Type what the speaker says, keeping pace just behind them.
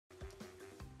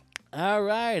All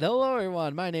right, hello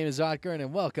everyone. My name is Otker,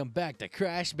 and welcome back to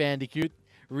Crash Bandicoot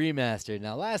Remastered.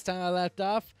 Now, last time I left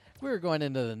off, we were going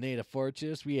into the Native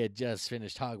Fortress. We had just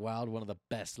finished Hog Wild, one of the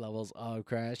best levels of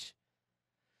Crash.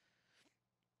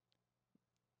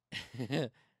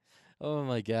 Oh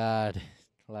my god.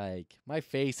 Like, my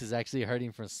face is actually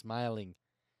hurting from smiling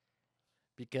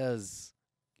because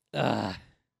it's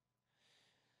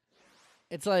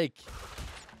like,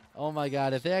 oh my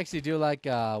god, if they actually do like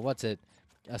what's it?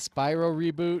 A Spyro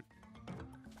reboot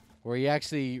where he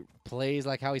actually plays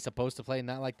like how he's supposed to play,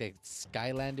 not like the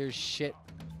Skylanders shit.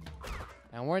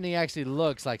 And when he actually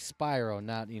looks like Spyro,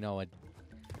 not, a...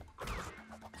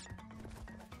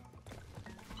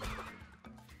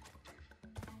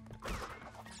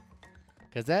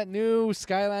 Because that new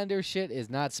Skylander shit is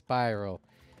not Spyro.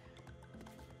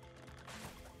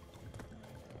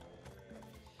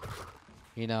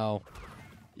 You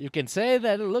can say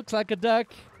that it looks like a duck,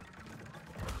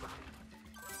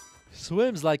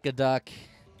 swims like a duck,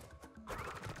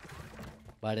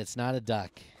 but it's not a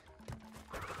duck.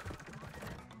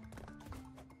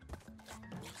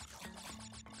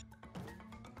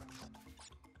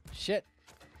 Shit.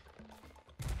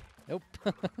 Nope.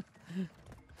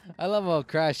 I love how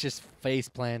Crash just face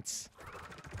plants.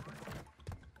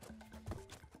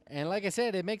 And like I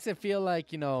said, it makes it feel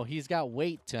like, he's got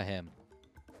weight to him.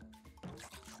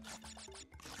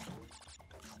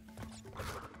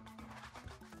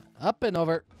 Up and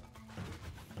over.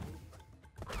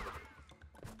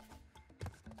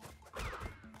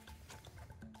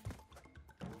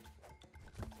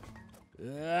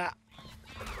 Ugh.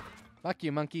 Fuck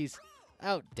you, monkeys.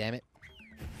 Oh, damn it.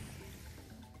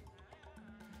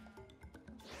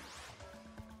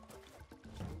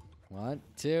 One,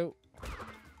 two.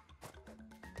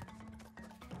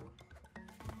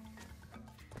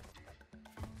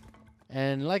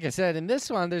 And like I said, in this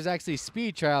one, there's actually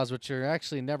speed trials, which are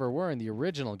actually never were in the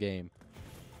original game.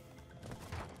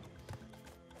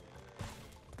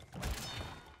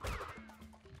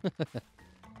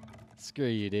 Screw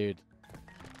you, dude.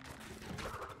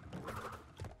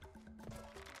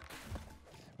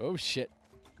 Oh, shit.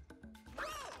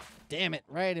 Damn it,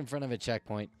 right in front of a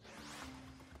checkpoint.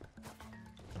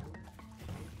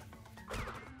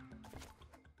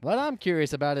 What I'm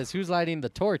curious about is who's lighting the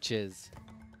torches.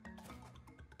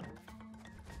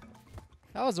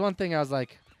 That was one thing I was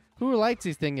like, who lights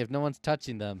these things if no one's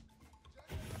touching them?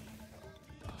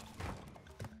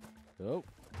 Oh.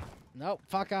 Nope,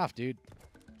 fuck off, dude.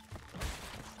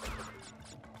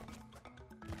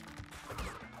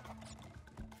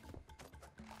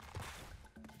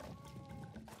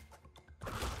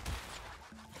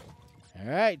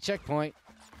 Alright, checkpoint.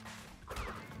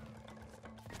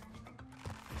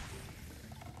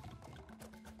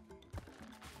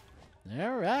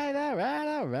 Alright, alright,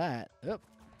 alright. Oop.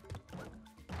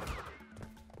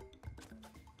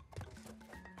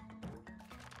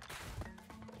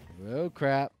 Oh,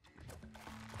 crap.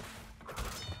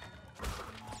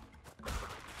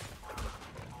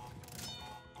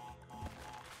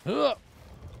 Ugh.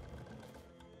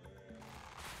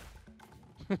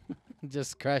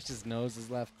 Just Crash's nose is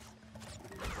left.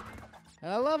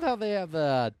 And I love how they have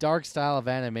the dark style of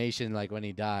animation, like when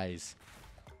he dies.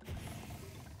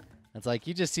 It's like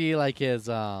you just see like his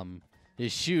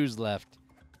shoes left.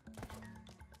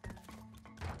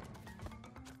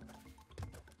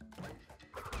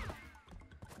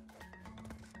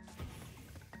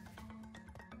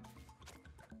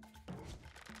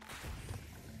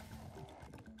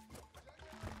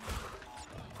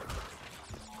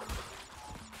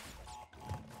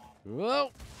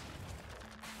 Whoa!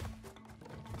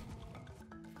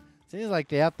 Seems like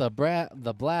they have the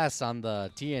blast on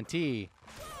the TNT.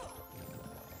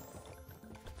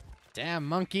 Damn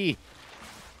monkey!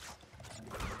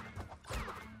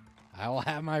 I will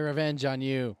have my revenge on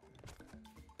you.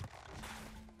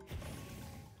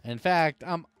 In fact,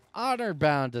 I'm honor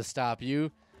bound to stop you.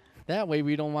 That way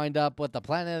we don't wind up with the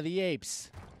Planet of the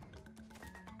Apes.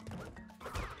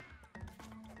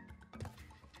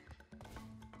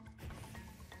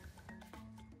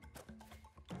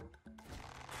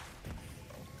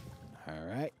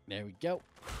 Alright, there we go.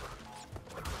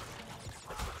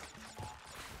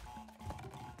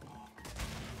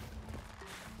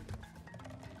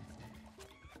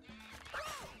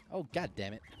 Oh, god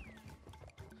damn it.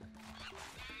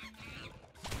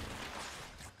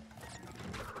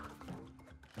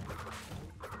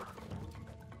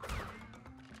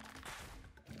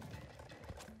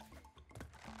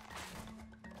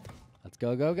 Let's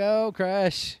go, go, go,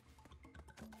 Crash.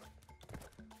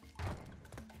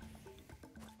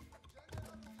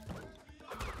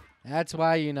 That's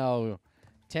why,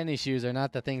 Tennis shoes are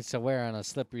not the things to wear on a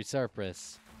slippery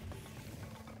surface.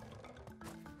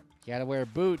 You gotta wear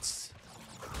boots.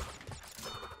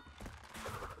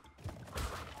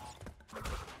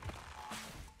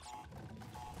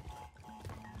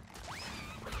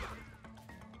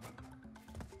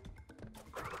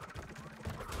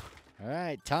 All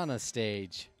right, Tana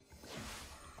stage.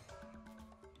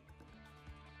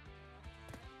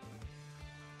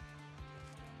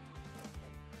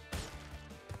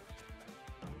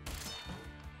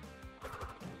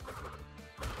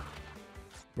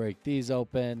 Break these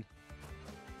open.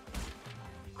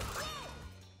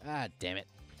 Ah, damn it.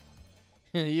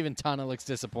 Even Tana looks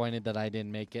disappointed that I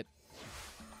didn't make it.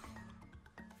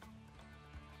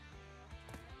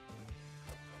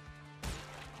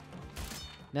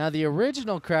 Now, the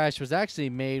original Crash was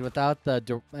actually made without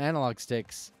the analog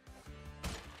sticks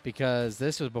because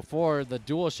this was before the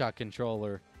DualShock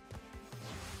controller.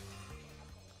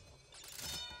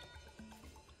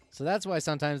 So that's why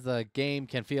sometimes the game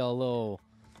can feel a little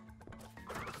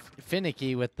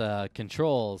finicky with the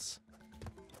controls.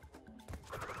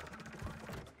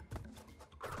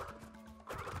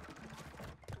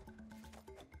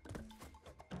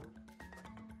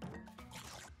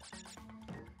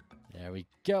 There we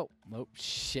go. Oh,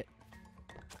 shit.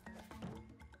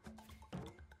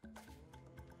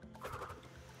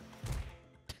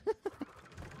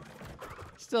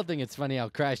 Still think it's funny how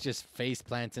Crash just face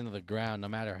plants into the ground no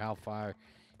matter how far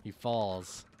he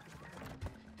falls.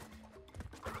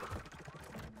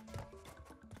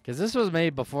 Because this was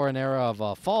made before an era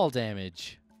of fall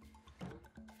damage.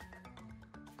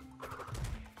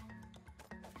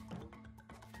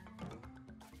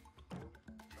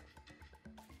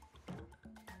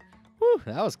 Whew,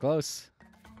 that was close.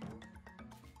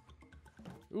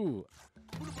 Ooh.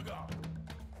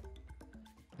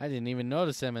 I didn't even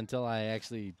notice him until I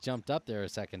actually jumped up there a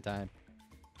second time.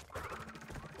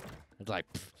 It's like,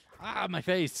 pff, ah, my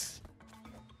face.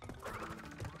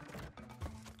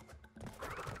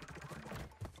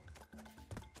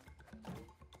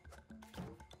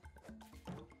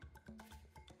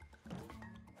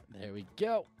 There we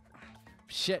go.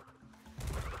 Shit.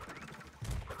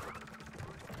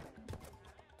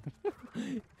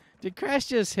 Did Crash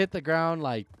just hit the ground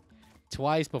like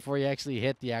twice before he actually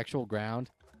hit the actual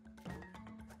ground?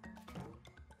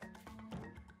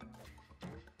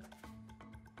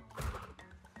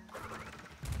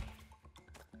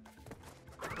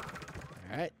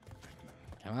 All right.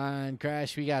 Come on,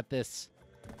 Crash. We got this.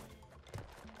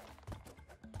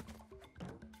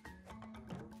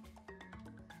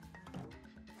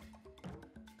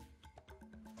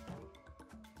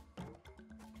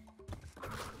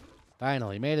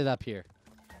 Finally, made it up here.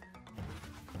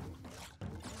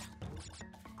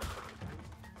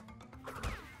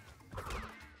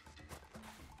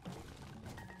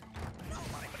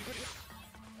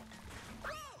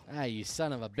 Ah, you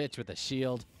son of a bitch with a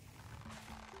shield.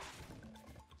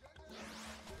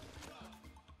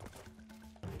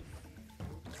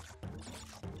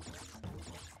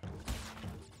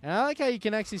 And I like how you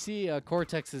can actually see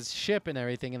Cortex's ship and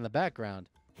everything in the background.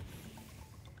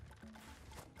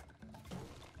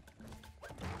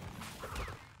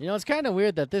 You know, it's kind of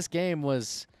weird that this game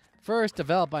was first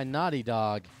developed by Naughty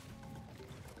Dog,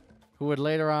 who would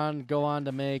later on go on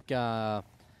to make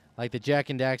like the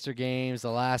Jack and Daxter games, The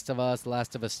Last of Us, The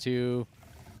Last of Us 2.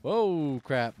 Whoa,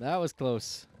 crap. That was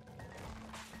close.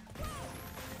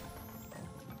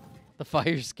 The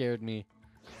fire scared me.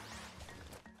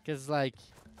 Because, like,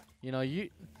 you know, you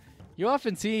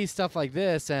often see stuff like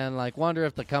this and, like, wonder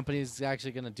if the company's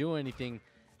actually going to do anything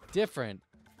different.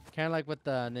 Kind of like with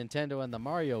the Nintendo and the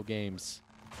Mario games.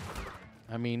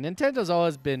 I mean, Nintendo's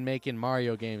always been making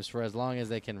Mario games for as long as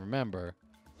they can remember.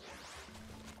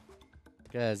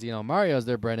 Because, you know, Mario's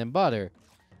their bread and butter.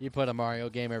 You put a Mario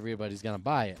game, everybody's going to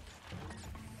buy it.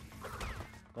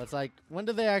 But it's like, when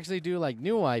do they actually do, like,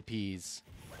 new IPs?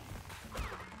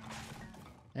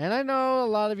 And I know a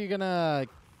lot of you are going to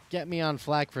get me on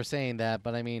flack for saying that,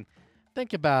 but I mean,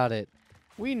 think about it.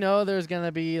 We know there's going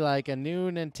to be, like, a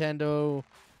new Nintendo,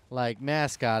 like,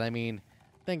 mascot. I mean,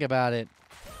 think about it.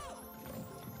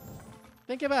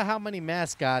 Think about how many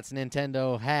mascots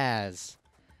Nintendo has.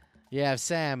 You have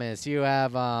Samus, you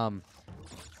have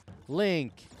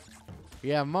Link,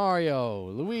 you have Mario,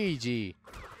 Luigi.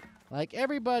 Like,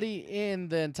 everybody in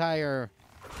the entire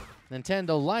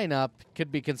Nintendo lineup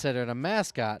could be considered a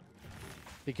mascot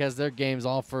because their games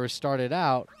all first started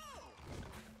out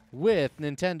with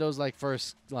Nintendo's, like,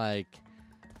 first, like,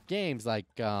 games, like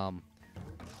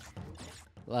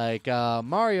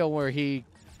Mario, where he,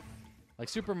 like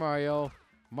Super Mario,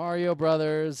 Mario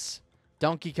Brothers,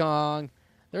 Donkey Kong.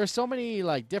 There are so many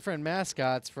like different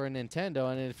mascots for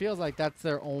Nintendo, and it feels like that's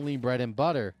their only bread and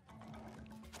butter.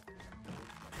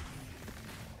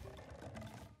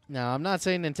 Now, I'm not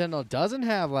saying Nintendo doesn't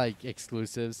have like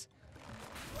exclusives,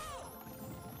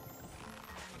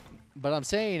 but I'm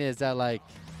saying is that like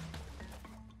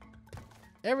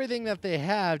everything that they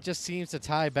have just seems to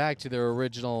tie back to their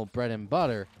original bread and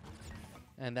butter,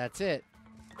 and that's it.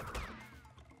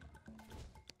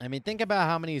 I mean, think about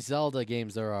how many Zelda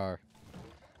games there are.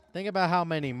 Think about how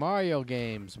many Mario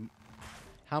games,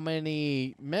 how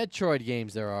many Metroid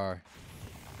games there are.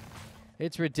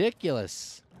 It's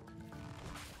ridiculous.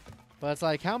 But it's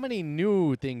like, how many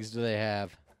new things do they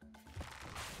have?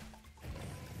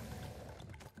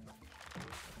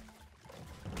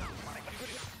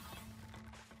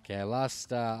 Okay, I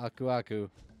lost Aku Aku.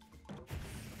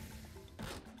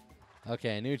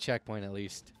 Okay, a new checkpoint at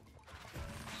least.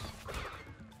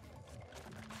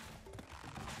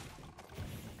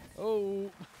 Oh.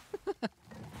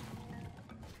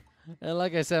 And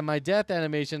like I said, my death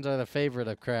animations are the favorite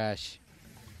of Crash.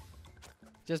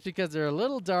 Just because they're a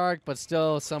little dark, but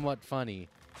still somewhat funny.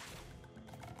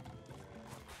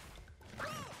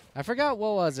 I forgot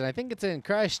what was it. I think it's in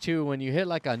Crash 2 when you hit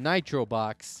like a nitro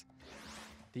box.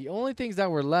 The only things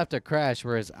that were left of Crash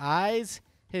were his eyes,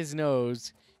 his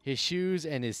nose, his shoes,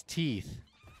 and his teeth.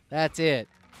 That's it.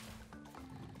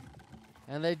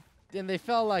 And they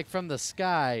fell like from the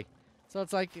sky. So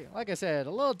it's like I said,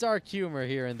 a little dark humor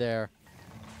here and there.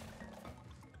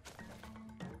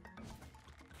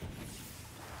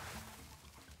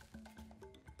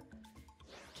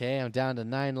 Okay, I'm down to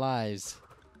 9 lives.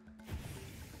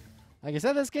 Like I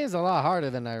said, this game's a lot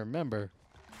harder than I remember.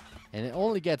 And it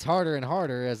only gets harder and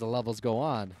harder as the levels go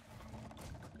on.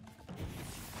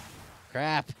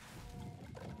 Crap.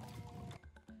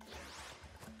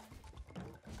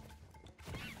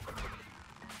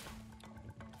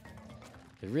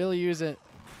 Could really use it.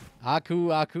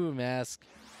 Aku Aku mask.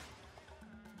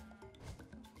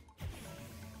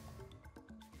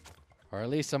 Or at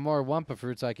least some more Wumpa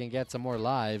fruit so I can get some more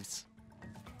lives.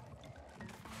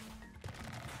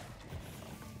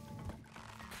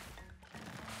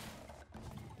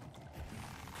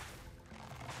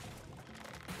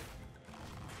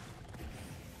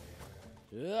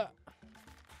 Yeah.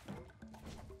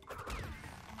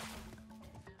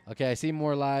 Okay, I see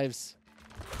more lives.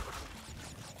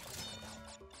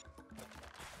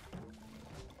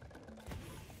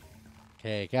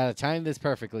 Okay, gotta time this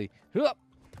perfectly. Hup!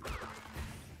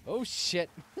 Oh shit.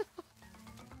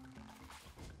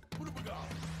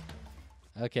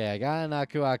 Okay, I got an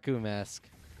Aku Aku mask.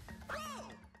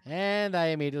 And I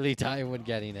immediately die when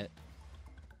getting it.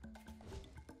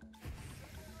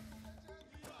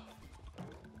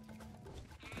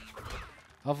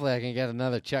 Hopefully I can get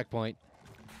another checkpoint.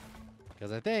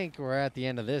 Because I think we're at the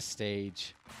end of this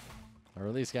stage. Or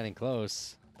at least getting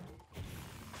close.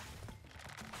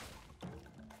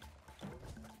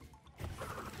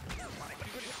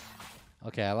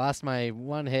 Okay, I lost my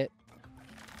one hit.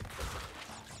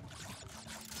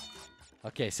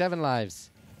 Okay, 7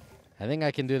 lives. I think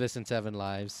I can do this in 7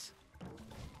 lives.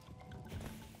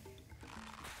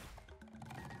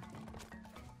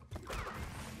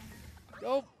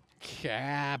 Oh,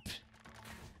 crap.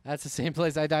 That's the same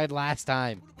place I died last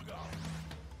time.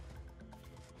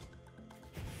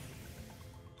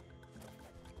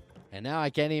 And now I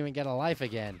can't even get a life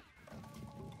again.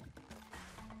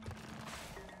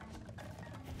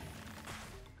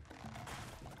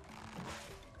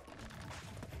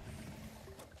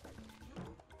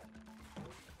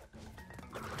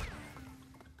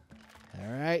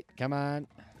 All right, come on.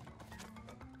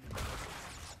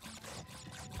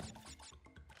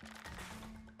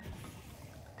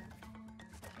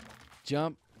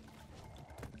 Jump.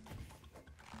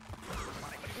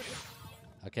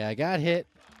 Okay, I got hit.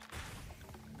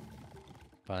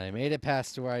 But I made it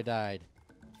past to where I died.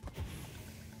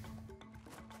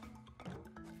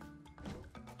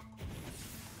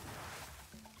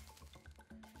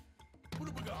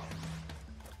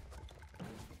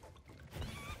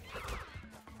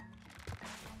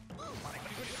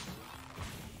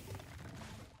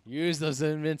 Use those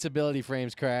invincibility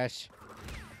frames, Crash.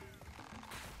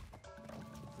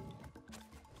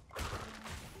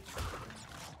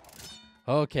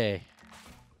 Okay.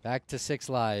 Back to 6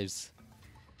 lives.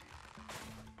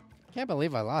 Can't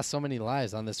believe I lost so many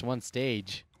lives on this one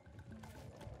stage.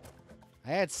 I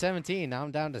had 17, now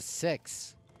I'm down to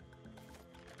 6.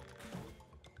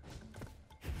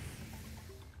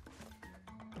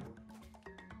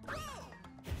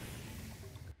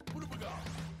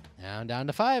 Now I'm down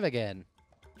to 5 again.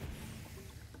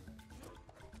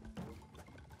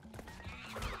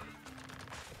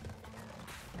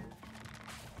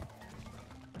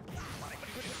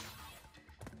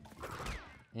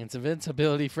 It's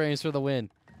invincibility frames for the win.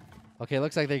 Okay,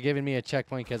 looks like they're giving me a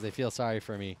checkpoint because they feel sorry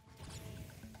for me.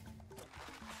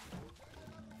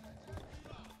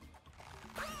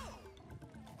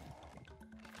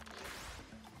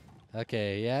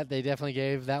 Okay, yeah, they definitely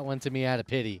gave that one to me out of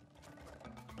pity.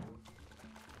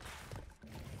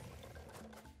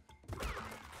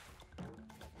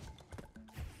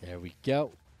 There we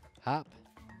go. Hop.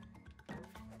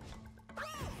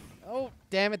 Oh,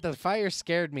 damn it, the fire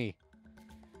scared me.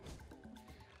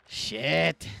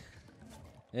 Shit.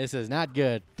 This is not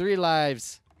good. 3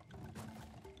 lives.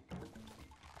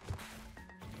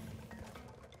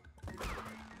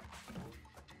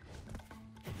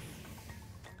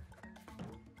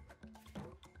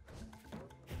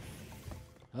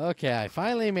 Okay, I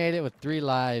finally made it with 3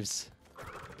 lives.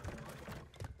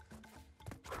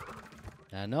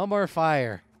 Now, no more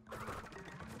fire.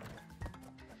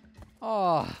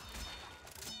 Oh.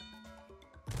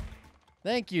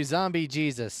 Thank you, Zombie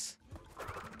Jesus.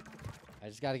 I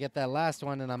just got to get that last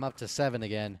one, and I'm up to 7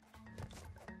 again.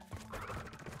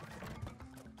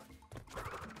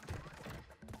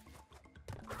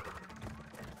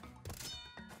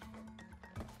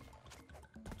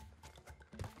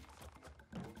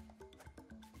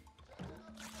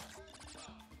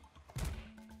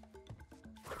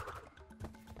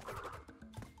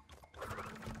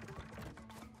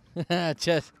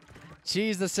 Just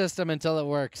cheese the system until it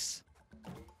works.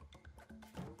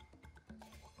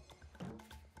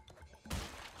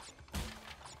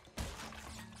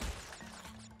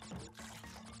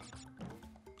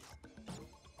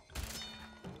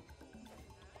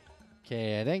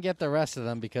 Okay, I didn't get the rest of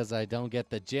them because I don't get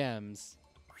the gems.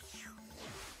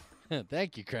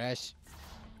 Thank you, Crash.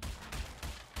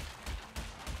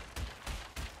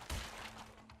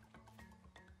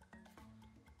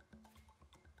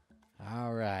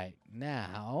 All right,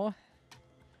 now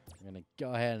I'm going to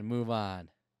go ahead and move on.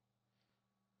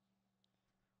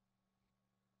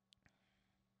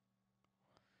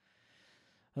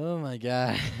 Oh my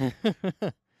God.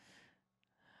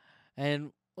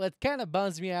 And what kind of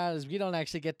bums me out is we don't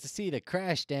actually get to see the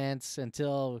Crash dance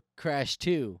until Crash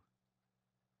 2.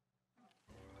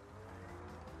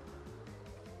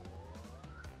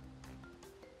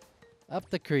 Up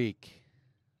the creek.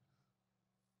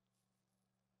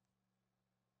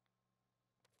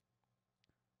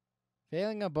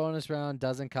 Failing a bonus round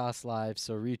doesn't cost lives,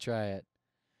 so retry it.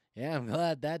 Yeah, I'm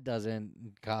glad that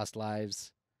doesn't cost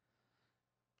lives.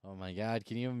 Oh my God,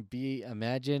 can you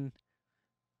imagine?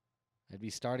 I'd be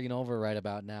starting over right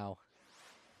about now.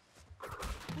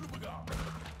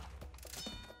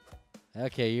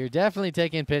 Okay, you're definitely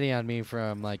taking pity on me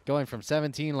from like going from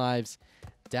 17 lives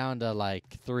down to like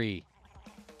 3.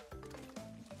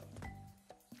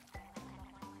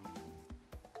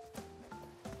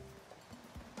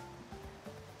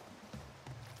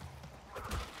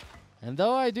 And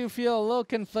though I do feel a little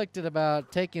conflicted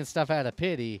about taking stuff out of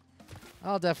pity,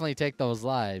 I'll definitely take those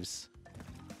lives.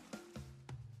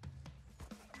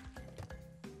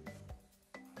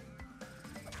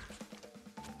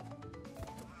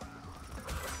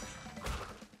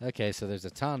 Okay, so there's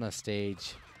a Tana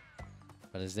stage,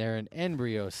 but is there an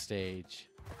embryo stage?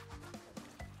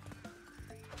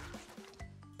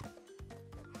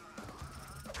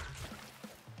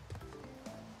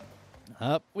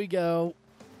 Up we go.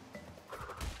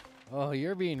 Oh,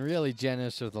 you're being really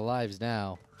generous with the lives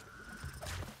now.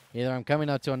 Either I'm coming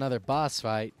up to another boss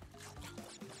fight,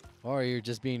 or you're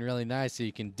just being really nice so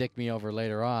you can dick me over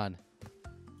later on.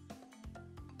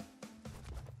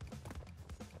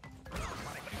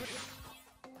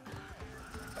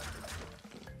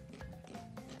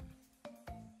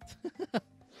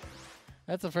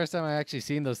 That's the first time I've actually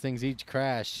seen those things each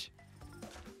crash.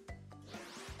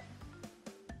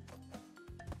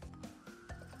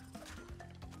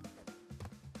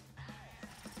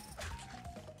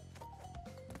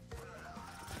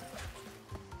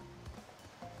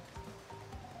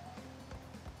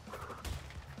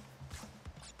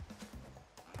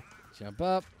 Jump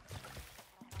up.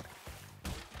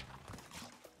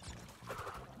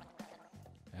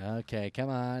 Okay, come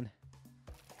on.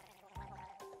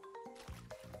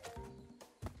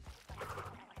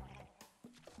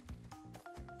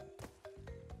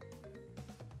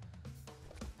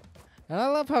 And I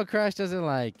love how Crash doesn't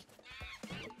like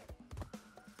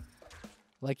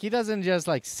he doesn't just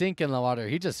like sink in the water.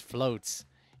 He just floats.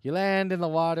 You land in the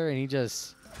water and he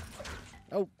just,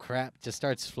 oh crap, just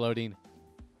starts floating.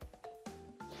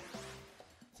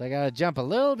 So I gotta jump a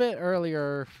little bit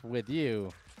earlier with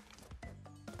you.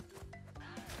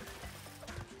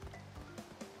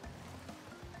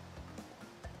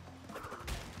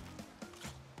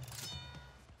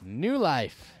 New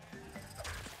life.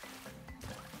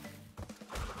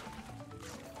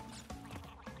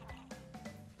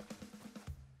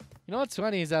 You know what's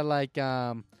funny is that like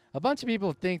a bunch of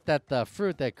people think that the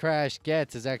fruit that Crash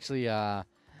gets is actually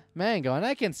mango, and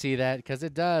I can see that because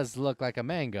it does look like a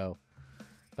mango,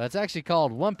 but it's actually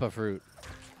called Wumpa fruit.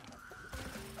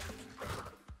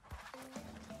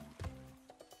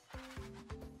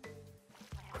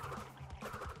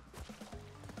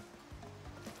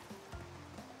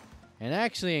 And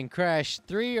actually in Crash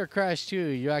 3 or Crash 2,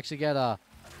 you actually get a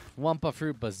Wumpa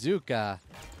fruit bazooka.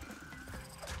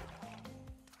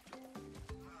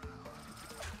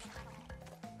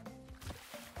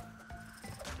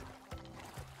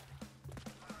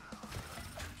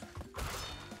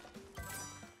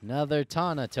 Another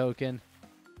Tana token.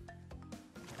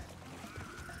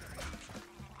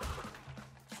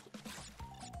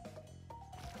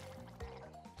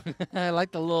 I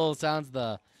like the little sounds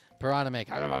the piranha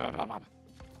make. I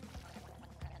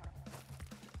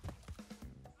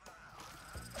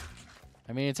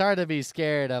mean, it's hard to be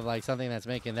scared of like something that's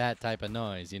making that type of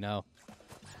noise, you know?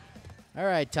 All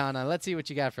right, Tana, let's see what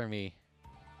you got for me.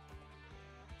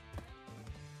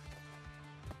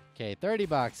 Okay, 30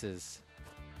 boxes.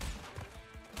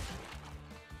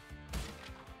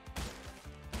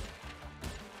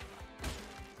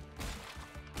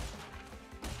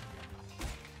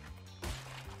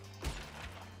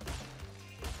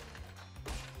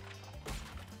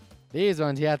 These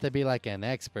ones you have to be like an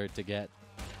expert to get.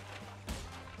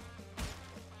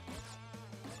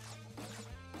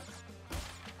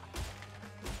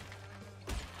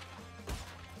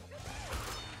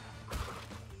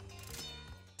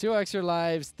 Two extra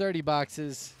lives, 30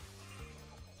 boxes.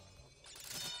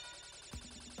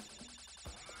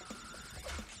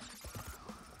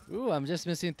 Ooh, I'm just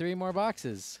missing 3 more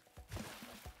boxes.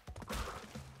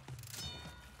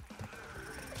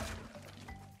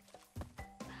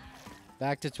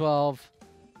 Back to 12.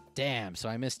 Damn, so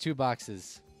I missed 2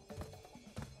 boxes.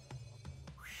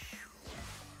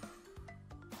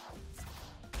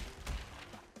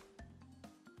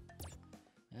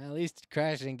 At least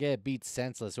Crash didn't get beat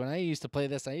senseless. When I used to play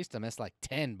this, I used to miss like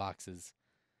 10 boxes.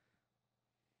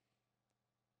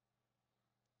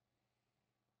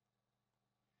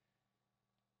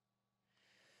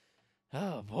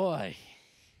 Oh, boy.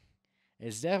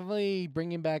 It's definitely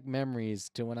bringing back memories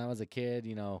to when I was a kid,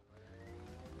 you know.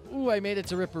 Ooh, I made it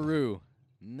to Ripperoo.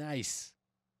 Nice.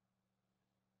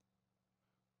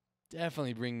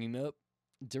 Definitely bringing up.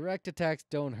 Direct attacks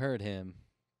don't hurt him.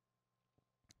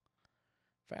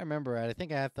 If I remember right, I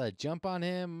think I have to jump on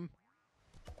him.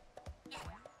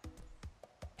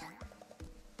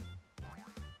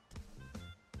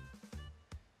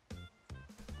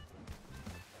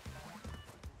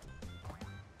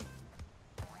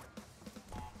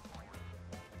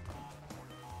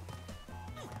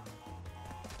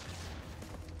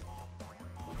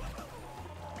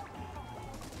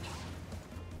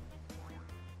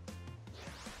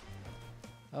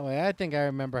 Oh, wait, I think I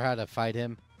remember how to fight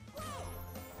him.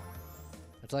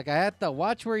 It's like I have to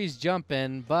watch where he's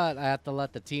jumping, but I have to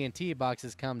let the TNT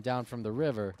boxes come down from the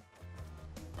river.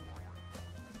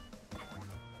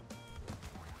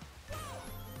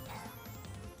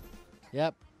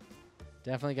 Yep.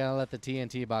 Definitely gotta let the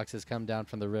TNT boxes come down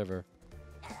from the river.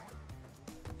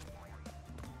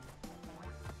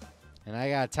 And I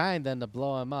got time then to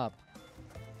blow him up.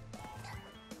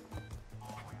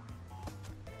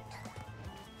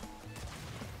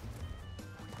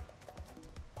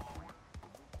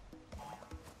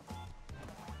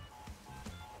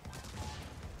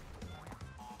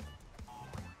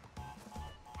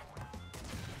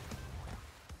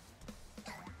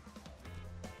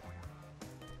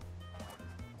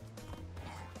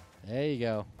 There you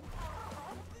go.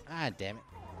 Ah, damn it.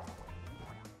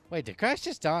 Wait, did Crash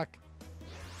just talk?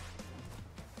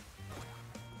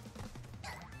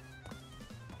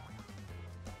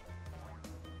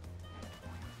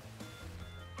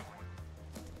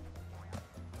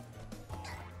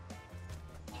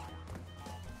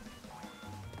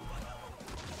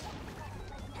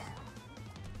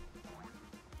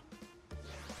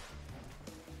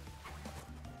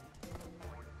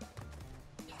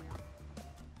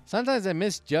 Sometimes I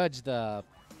misjudge the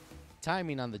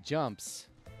timing on the jumps.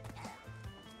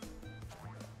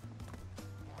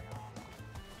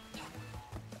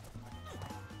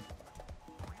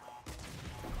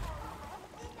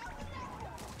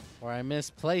 Or I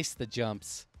misplace the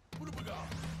jumps.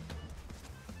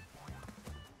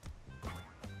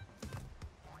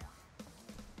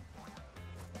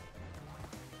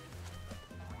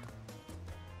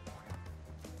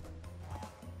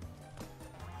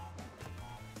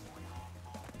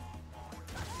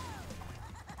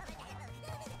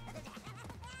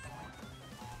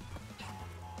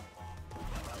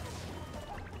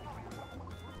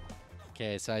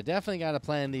 Okay, so I definitely got to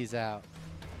plan these out.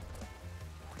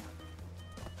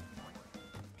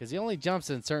 Because he only jumps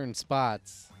in certain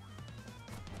spots.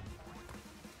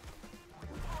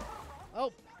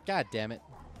 Oh, god damn it.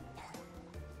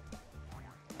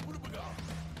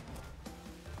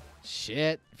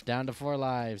 Shit, down to 4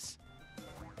 lives.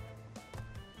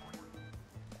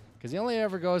 Because he only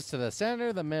ever goes to the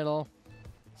center, the middle.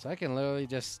 So I can literally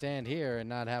just stand here and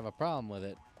not have a problem with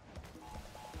it.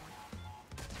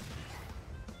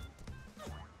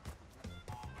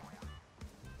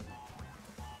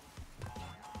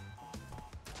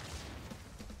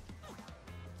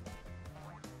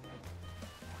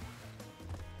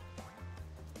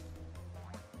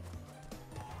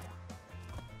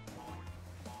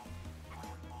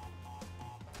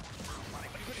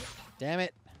 Damn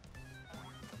it.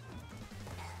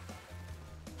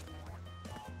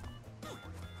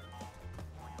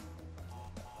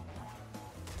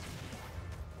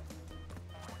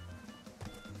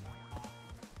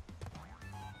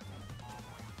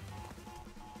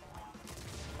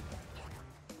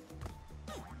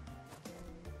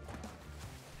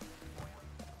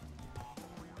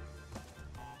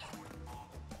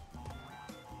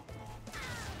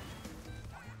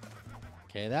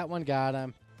 Okay, that one got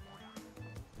him.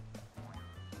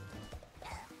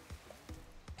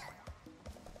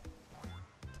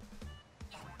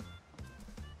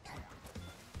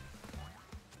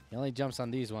 He only jumps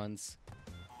on these ones.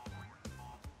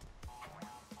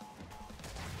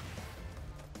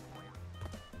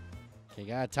 Okay,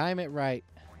 gotta time it right.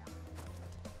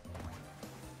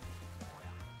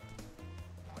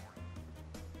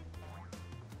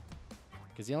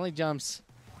 Because he only jumps.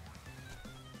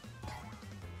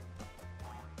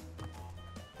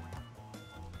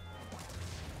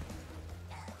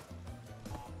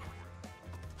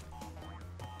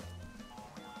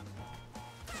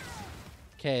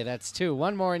 Okay, that's 2.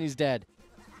 1 more and he's dead.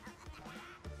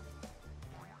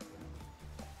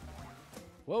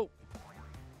 Whoa.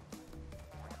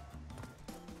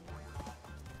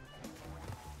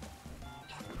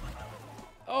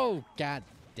 Oh, god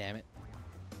damn it.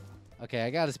 Okay,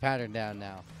 I got his pattern down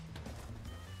now.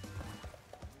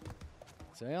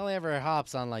 So he only ever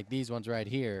hops on like these ones right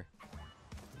here.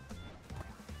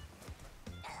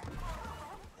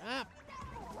 Ah.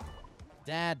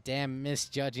 God damn,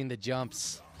 misjudging the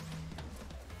jumps.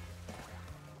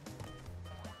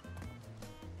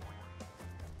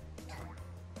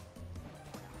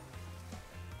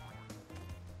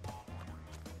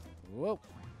 Whoa.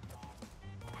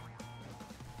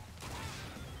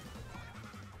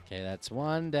 Okay, that's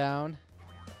 1 down.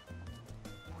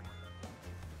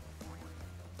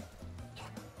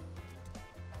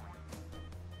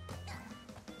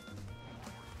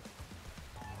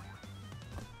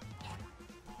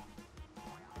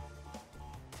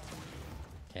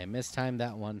 Okay, mistimed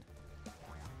that one.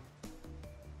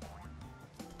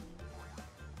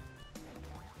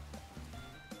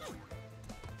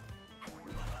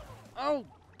 Oh,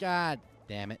 god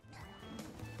damn it.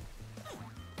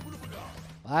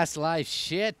 Last life,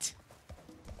 shit.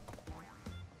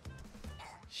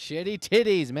 Shitty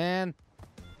titties, man.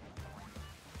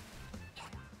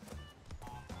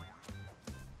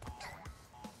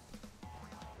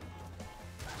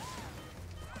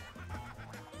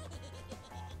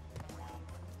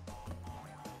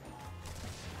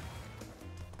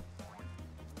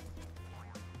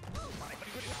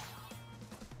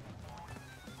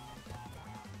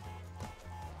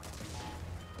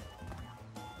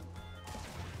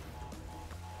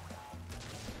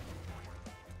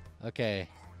 Okay.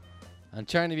 I'm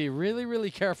trying to be really,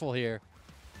 really careful here.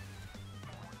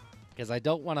 Because I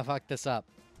don't want to fuck this up.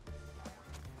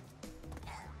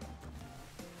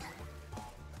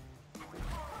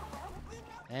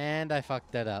 And I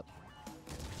fucked that up.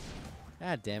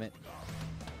 God damn it.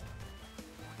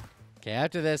 Okay,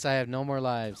 after this, I have no more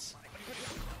lives.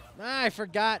 Ah, I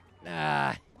forgot.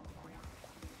 Ah.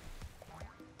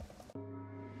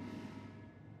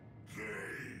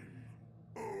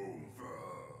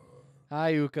 Hi,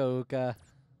 Uka Uka.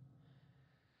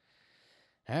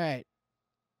 All right.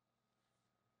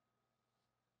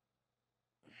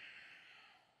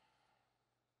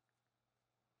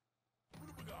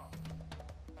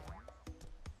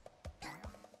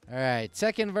 All right.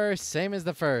 Second verse, same as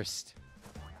the first.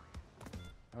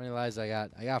 How many lives I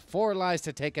got? I got 4 lives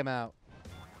to take him out.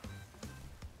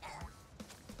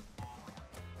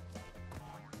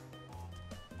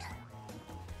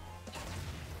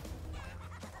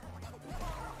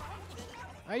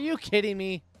 Are you kidding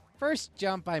me? First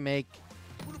jump I make.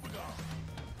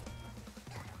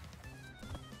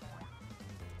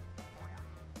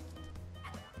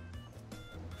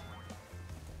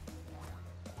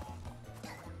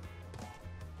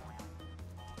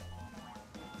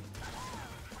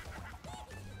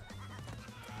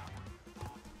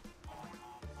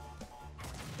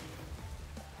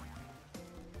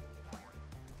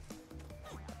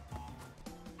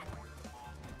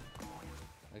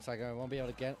 Looks like I won't be able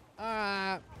to get...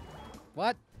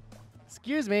 What?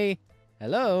 Excuse me.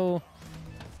 Hello?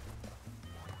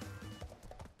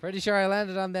 Pretty sure I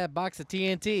landed on that box of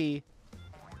TNT.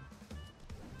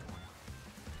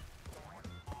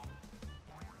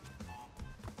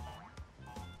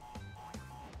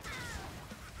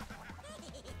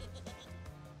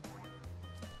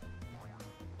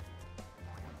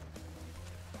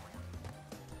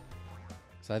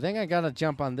 So I think I gotta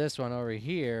jump on this one over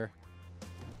here.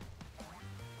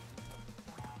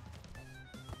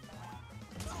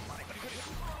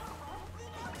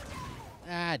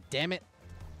 Ah, damn it.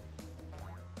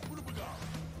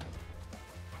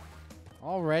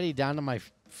 Already down to my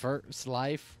first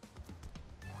life.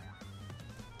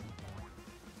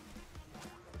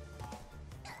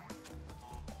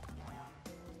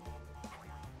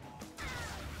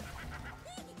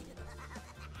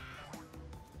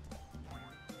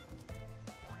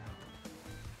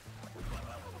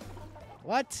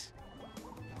 What?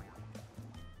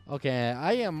 Okay,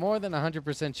 I am more than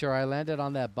 100% sure I landed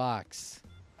on that box.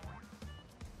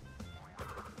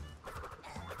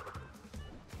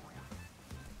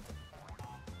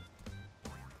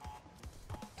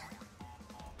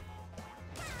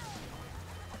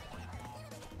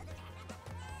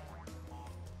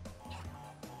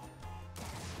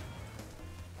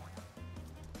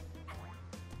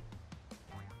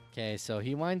 Okay, so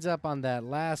he winds up on that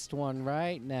last one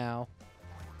right now.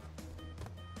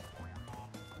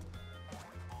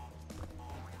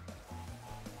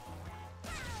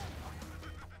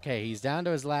 Okay, he's down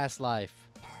to his last life.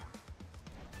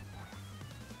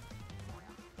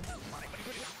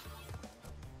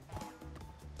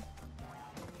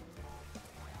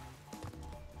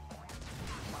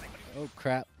 Oh,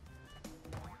 crap.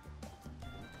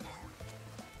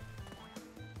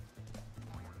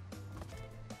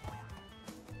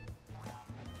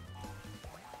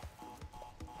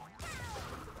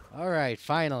 All right,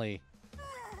 finally.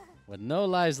 With no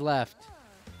lives left.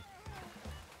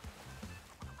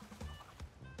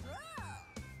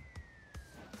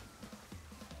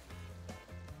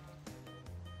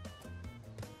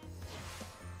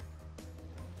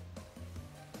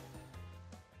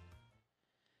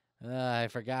 I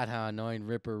forgot how annoying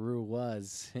Ripper Roo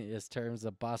was in terms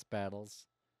of boss battles.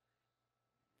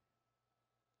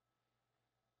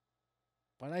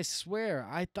 But I swear,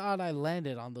 I thought I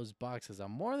landed on those boxes.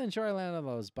 I'm more than sure I landed on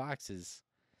those boxes.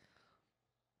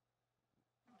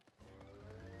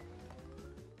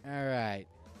 All right.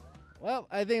 Well,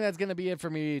 I think that's going to be it for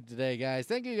me today, guys.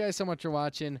 Thank you guys so much for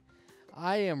watching.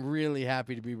 I am really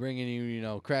happy to be bringing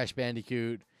you, Crash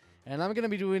Bandicoot. And I'm going to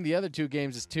be doing the other two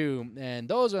games too. And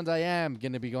those ones I am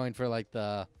going to be going for, like,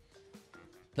 the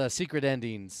secret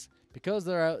endings. Because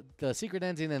the secret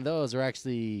ending and those are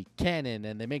actually canon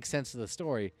and they make sense to the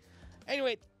story.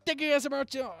 Anyway, thank you guys so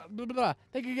much.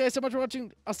 Thank you guys so much for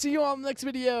watching. I'll see you all in the next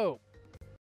video.